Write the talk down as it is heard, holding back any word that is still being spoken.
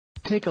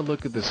Take a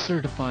look at the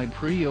certified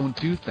pre-owned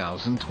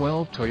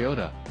 2012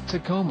 Toyota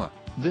Tacoma.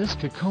 This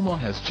Tacoma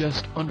has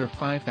just under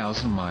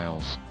 5,000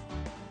 miles.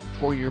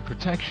 For your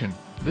protection,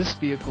 this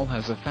vehicle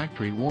has a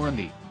factory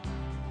warranty.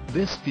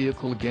 This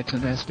vehicle gets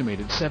an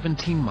estimated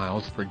 17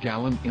 miles per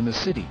gallon in the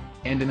city,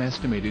 and an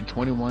estimated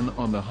 21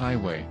 on the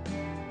highway.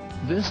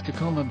 This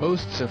Tacoma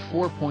boasts a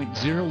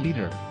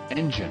 4.0-liter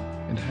engine,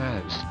 and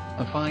has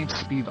a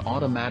 5-speed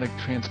automatic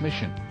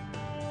transmission.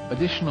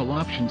 Additional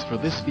options for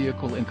this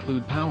vehicle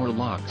include power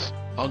locks,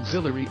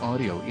 auxiliary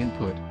audio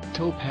input,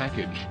 tow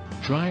package,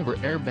 driver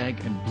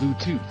airbag and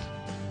Bluetooth.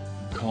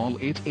 Call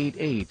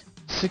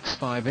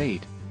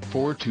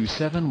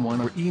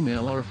 888-658-4271 or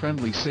email our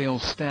friendly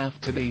sales staff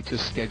today to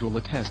schedule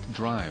a test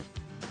drive.